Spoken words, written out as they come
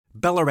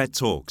Ballarat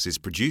Talks is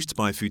produced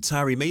by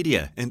Futari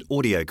Media and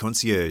Audio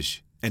Concierge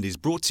and is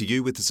brought to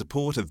you with the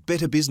support of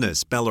Better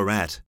Business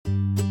Ballarat.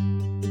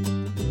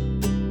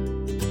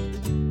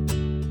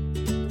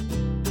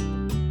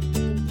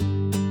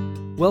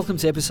 Welcome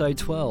to episode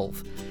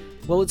 12.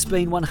 Well, it's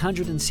been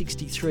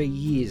 163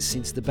 years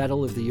since the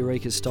Battle of the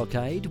Eureka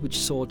Stockade, which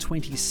saw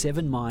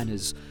 27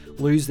 miners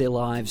lose their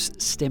lives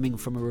stemming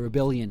from a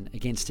rebellion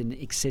against an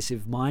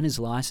excessive miners'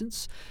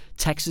 licence,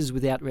 taxes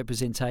without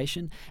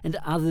representation, and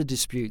other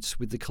disputes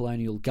with the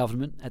colonial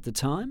government at the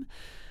time.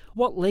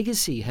 What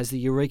legacy has the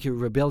Eureka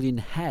Rebellion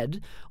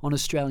had on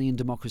Australian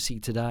democracy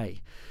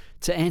today?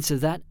 To answer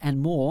that and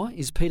more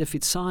is Peter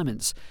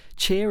Fitzsimons,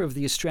 Chair of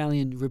the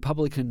Australian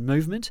Republican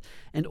Movement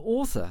and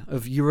author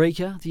of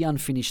Eureka, The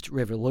Unfinished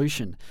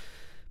Revolution.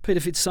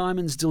 Peter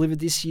Fitzsimons delivered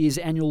this year's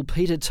annual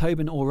Peter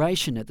Tobin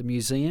Oration at the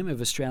Museum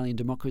of Australian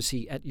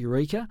Democracy at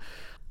Eureka.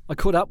 I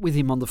caught up with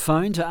him on the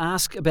phone to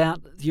ask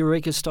about the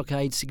Eureka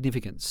Stockade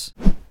significance.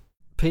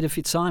 Peter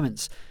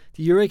Fitzsimons,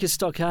 the Eureka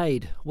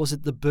Stockade, was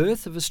it the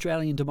birth of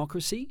Australian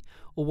democracy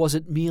or was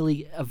it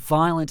merely a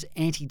violent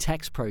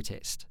anti-tax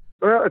protest?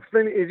 Well, it's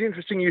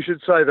interesting you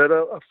should say that.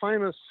 A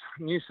famous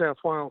New South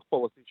Wales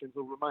politician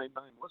who will remain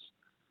nameless,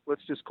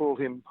 let's just call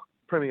him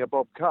Premier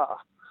Bob Carr,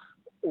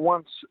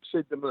 once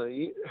said to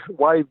me,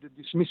 waved a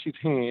dismissive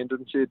hand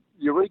and said,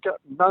 Eureka,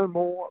 no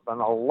more than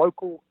a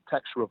local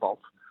tax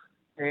revolt.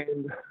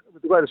 And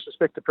with the greatest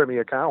respect to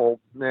Premier Carr, or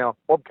now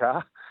Bob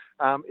Carr,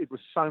 it was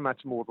so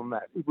much more than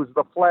that. It was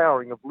the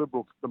flowering of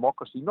liberal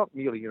democracy, not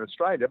merely in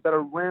Australia, but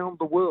around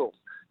the world.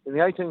 In the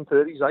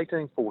 1830s,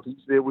 1840s,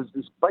 there was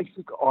this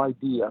basic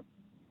idea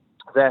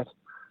that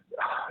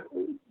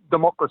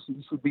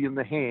democracy should be in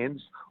the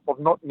hands of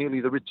not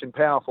merely the rich and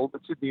powerful, but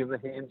should be in the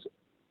hands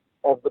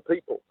of the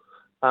people.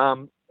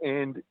 And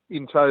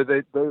so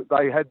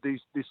they had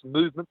this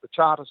movement, the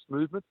Chartist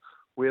movement,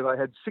 where they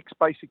had 6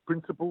 basic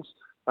principles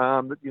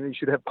that you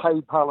should have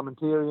paid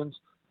parliamentarians,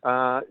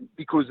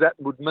 because that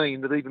would mean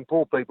that even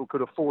poor people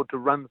could afford to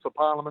run for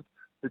parliament,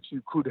 that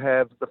you could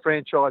have the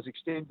franchise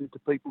extended to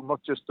people,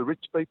 not just the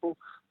rich people,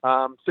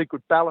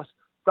 secret ballot,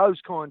 those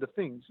kind of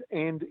things.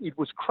 And it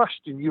was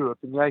crushed in Europe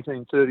in the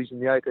 1830s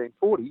and the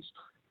 1840s.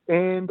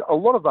 And a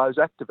lot of those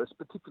activists,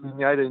 particularly in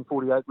the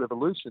 1848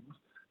 revolution,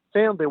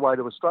 found their way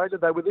to Australia.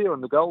 They were there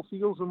in the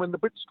goldfields. And when the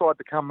Brits tried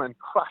to come and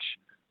crush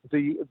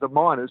the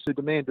miners who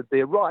demanded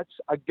their rights,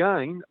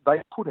 again,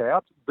 they put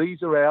out,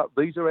 these are our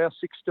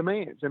 6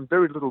 demands, and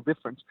very little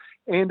difference.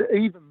 And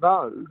even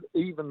though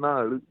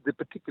the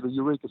particular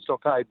Eureka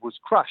Stockade was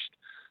crushed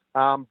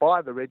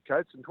by the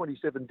Redcoats, and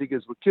 27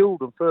 diggers were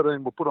killed and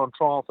 13 were put on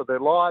trial for their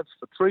lives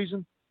for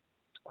treason,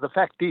 the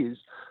fact is,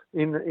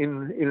 in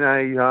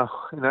a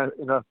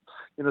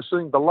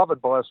scene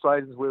beloved by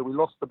Australians where we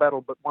lost the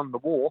battle but won the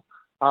war,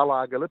 a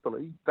la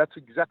Gallipoli, that's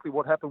exactly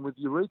what happened with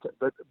Eureka.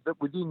 That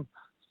within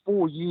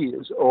 4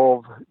 years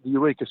of the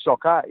Eureka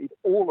Stockade,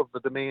 all of the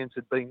demands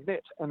had been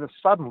met, and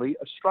suddenly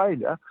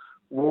Australia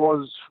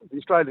was, the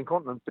Australian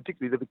continent,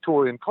 particularly the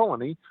Victorian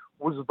colony,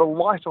 was the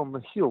light on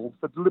the hill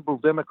for Liberal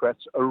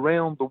Democrats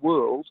around the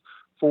world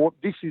for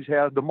this is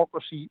how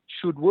democracy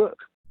should work.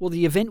 Well,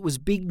 the event was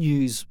big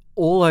news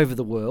all over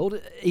the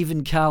world.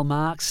 Even Karl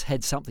Marx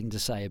had something to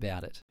say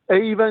about it.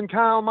 Even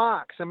Karl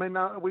Marx. I mean,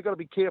 we've got to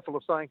be careful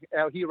of saying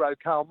our hero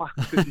Karl Marx,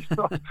 because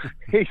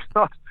he's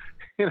not,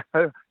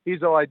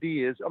 his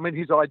ideas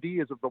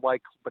of the way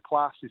the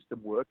class system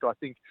worked, I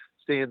think,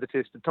 stand the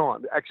test of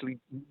time. Actually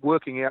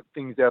working out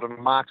things out on a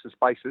Marxist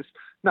basis,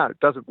 no, it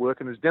doesn't work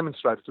and is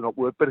demonstrated to not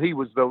work, but he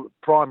was the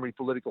primary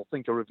political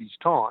thinker of his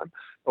time,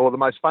 or the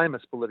most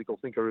famous political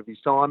thinker of his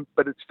time.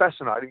 But it's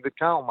fascinating that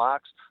Karl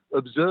Marx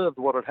observed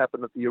what had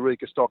happened at the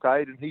Eureka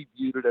Stockade and he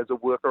viewed it as a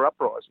worker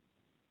uprising.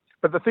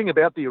 But the thing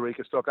about the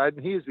Eureka Stockade,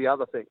 and here's the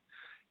other thing,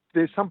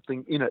 there's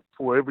something in it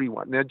for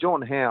everyone. Now,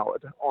 John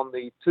Howard, on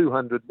the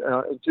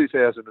in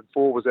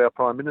 2004, was our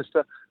Prime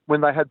Minister.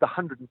 When they had the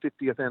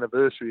 150th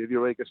anniversary of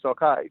Eureka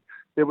Stockade,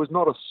 there was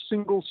not a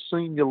single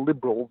senior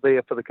Liberal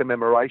there for the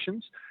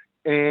commemorations.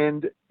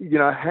 And,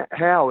 John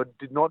Howard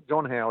did not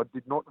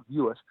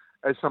view it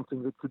as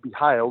something that could be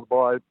hailed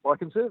by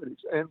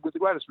Conservatives. And with the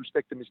greatest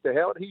respect to Mr.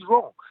 Howard, he's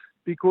wrong,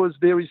 because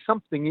there is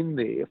something in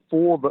there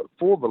for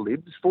the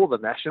Libs, for the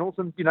Nationals,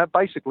 and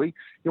basically,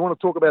 you want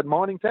to talk about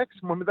mining tax.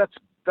 I mean, that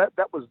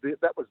was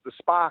the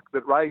spark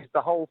that raised the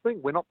whole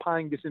thing. We're not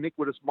paying this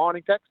iniquitous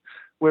mining tax.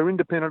 We're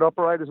independent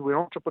operators, we're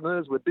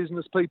entrepreneurs, we're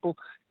business people,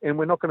 and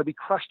we're not going to be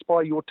crushed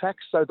by your tax.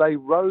 So they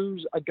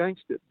rose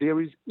against it.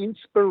 There is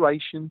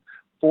inspiration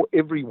for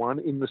everyone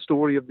in the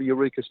story of the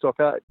Eureka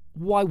Stockade.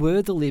 Why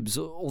were the Libs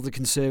or the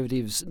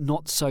Conservatives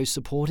not so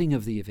supporting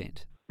of the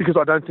event? Because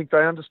I don't think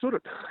they understood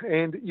it.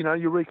 And,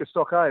 Eureka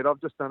Stockade,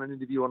 I've just done an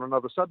interview on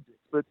another subject,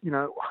 but,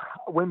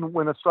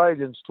 when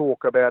Australians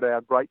talk about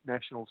our great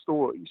national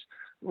stories,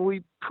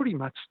 we pretty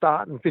much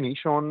start and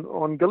finish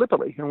on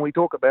Gallipoli. And we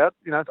talk about,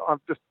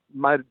 I've just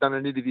done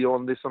an interview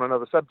on this on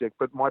another subject,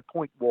 but my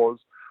point was,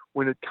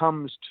 when it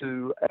comes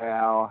to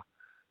our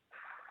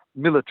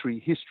military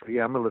history,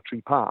 our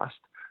military past,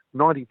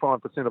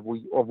 95%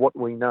 of what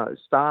we know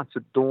starts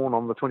at dawn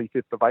on the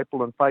 25th of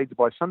April and fades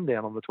by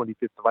sundown on the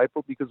 25th of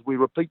April, because we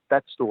repeat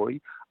that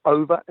story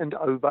over and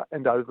over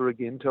and over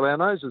again till our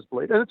noses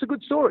bleed. And it's a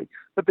good story,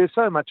 but there's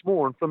so much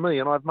more. And for me,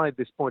 and I've made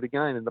this point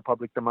again in the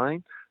public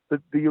domain,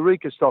 that the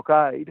Eureka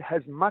Stockade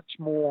has much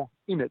more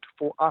in it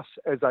for us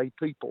as a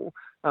people.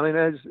 I mean,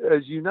 as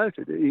you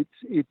noted,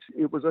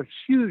 it was a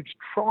huge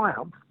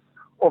triumph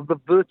of the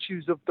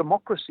virtues of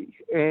democracy,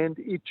 and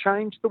it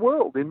changed the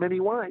world in many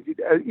ways.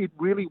 It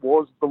really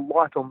was the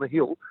light on the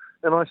hill.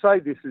 And I say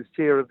this as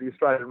chair of the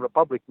Australian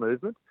Republic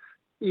movement.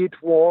 It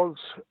was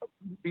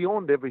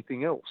beyond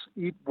everything else.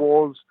 It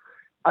was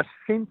a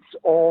sense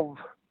of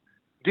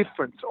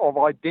difference, of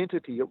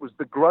identity. It was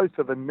the growth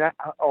of the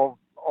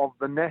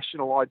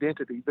national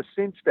identity, the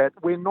sense that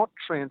we're not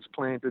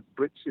transplanted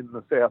Brits in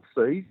the South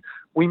Seas.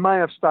 We may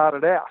have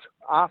started out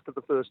after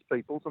the First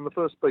Peoples, and the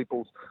First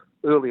Peoples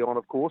early on,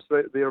 of course,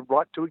 their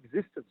right to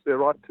existence, their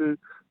right to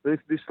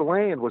this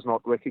land was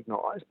not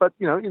recognised. But,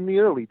 in the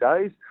early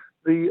days,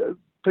 the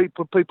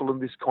people in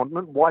this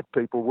continent, white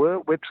people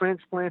we're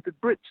transplanted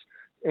Brits.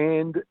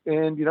 And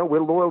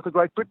we're loyal to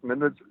Great Britain.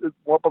 And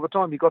by the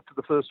time you got to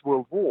the First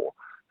World War,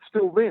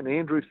 still then,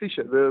 Andrew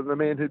Fisher, the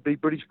man who'd be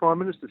British Prime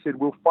Minister, said,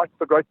 we'll fight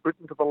for Great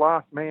Britain to the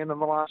last man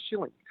and the last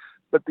shilling.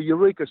 But the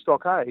Eureka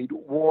Stockade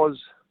was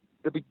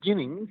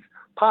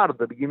part of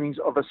the beginnings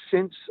of a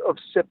sense of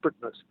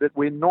separateness, that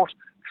we're not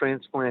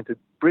transplanted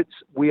Brits,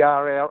 we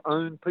are our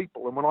own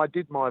people. And when I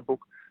did my book,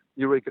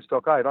 Eureka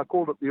Stockade, I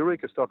called it the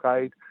Eureka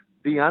Stockade,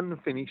 the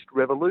unfinished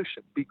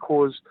revolution,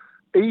 because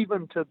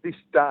even to this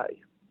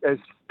day, as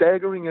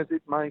staggering as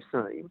it may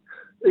seem,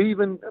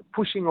 even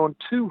pushing on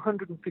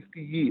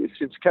 250 years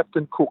since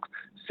Captain Cook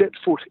set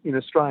foot in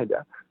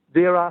Australia,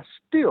 there are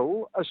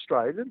still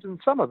Australians, and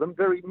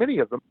many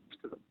of them,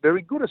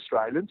 very good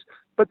Australians,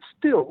 but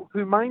still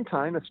who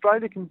maintain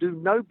Australia can do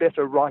no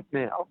better right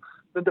now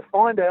than to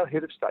find our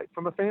head of state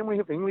from a family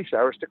of English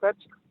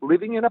aristocrats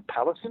living in a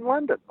palace in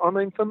London. I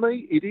mean, for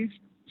me, it is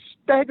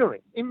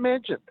staggering.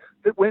 Imagine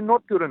that we're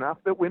not good enough,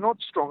 that we're not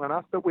strong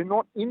enough, that we're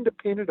not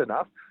independent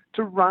enough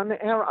to run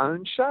our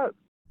own show.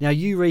 Now,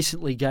 you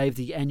recently gave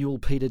the annual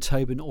Peter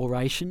Tobin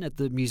oration at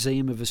the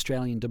Museum of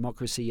Australian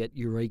Democracy at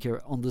Eureka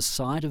on the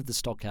site of the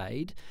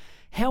stockade.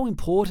 How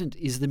important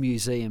is the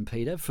museum,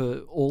 Peter,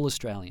 for all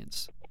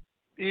Australians?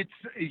 It's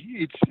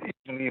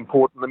really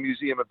important, the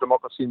Museum of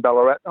Democracy in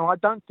Ballarat, and I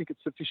don't think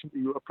it's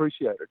sufficiently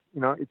appreciated.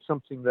 It's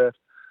something that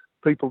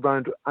people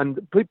don't, and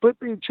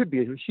it should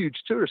be a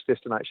huge tourist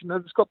destination.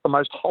 It's got the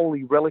most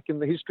holy relic in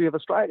the history of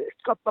Australia.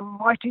 It's got the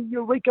mighty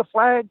Eureka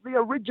flag, the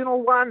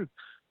original one.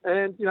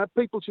 And,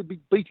 people should be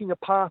beating a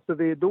path to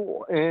their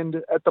door.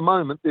 And at the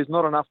moment, there's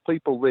not enough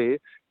people there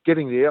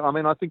getting there. I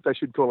mean, I think they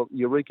should call it the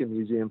Eureka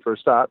Museum for a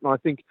start. And I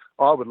think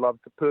I would love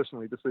to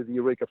personally to see the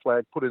Eureka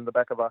flag put in the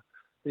back of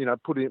in a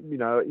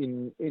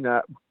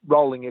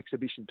rolling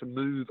exhibition to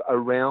move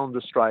around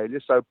Australia,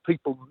 so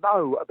people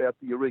know about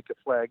the Eureka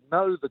flag,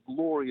 know the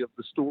glory of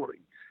the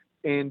story,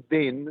 and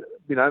then,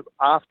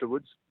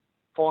 afterwards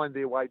find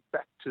their way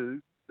back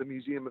to the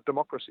Museum of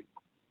Democracy.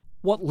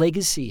 What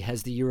legacy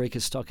has the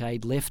Eureka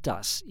Stockade left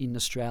us in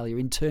Australia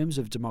in terms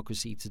of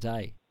democracy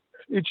today?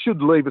 It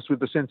should leave us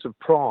with a sense of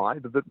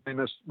pride that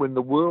when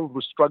the world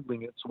was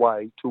struggling its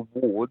way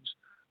towards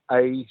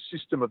a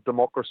system of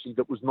democracy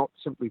that was not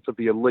simply for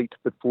the elite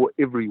but for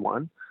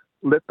everyone,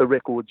 let the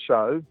record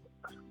show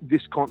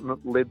this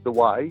continent led the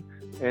way,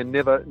 and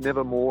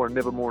never more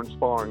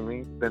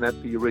inspiringly than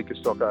at the Eureka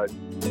Stockade.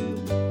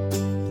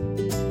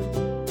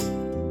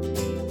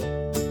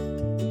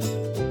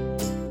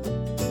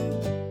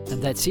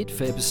 That's it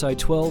for episode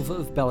 12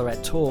 of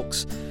Ballarat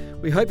Talks.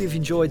 We hope you've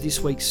enjoyed this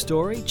week's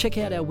story. Check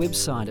out our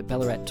website at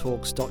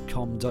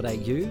ballarattalks.com.au.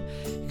 You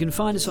can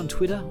find us on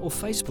Twitter or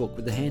Facebook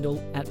with the handle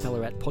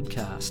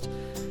 @BallaratPodcast.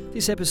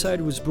 This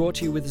episode was brought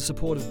to you with the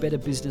support of Better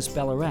Business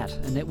Ballarat,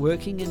 a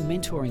networking and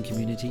mentoring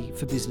community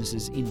for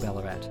businesses in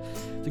Ballarat.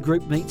 The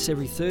group meets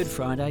every third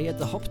Friday at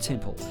the Hop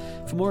Temple.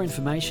 For more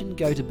information,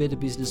 go to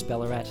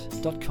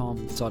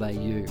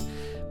betterbusinessballarat.com.au.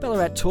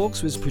 Ballarat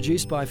Talks was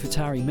produced by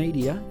Futari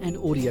Media and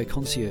Audio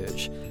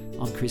Concierge.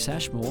 I'm Chris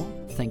Ashmore.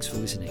 Thanks for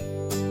listening.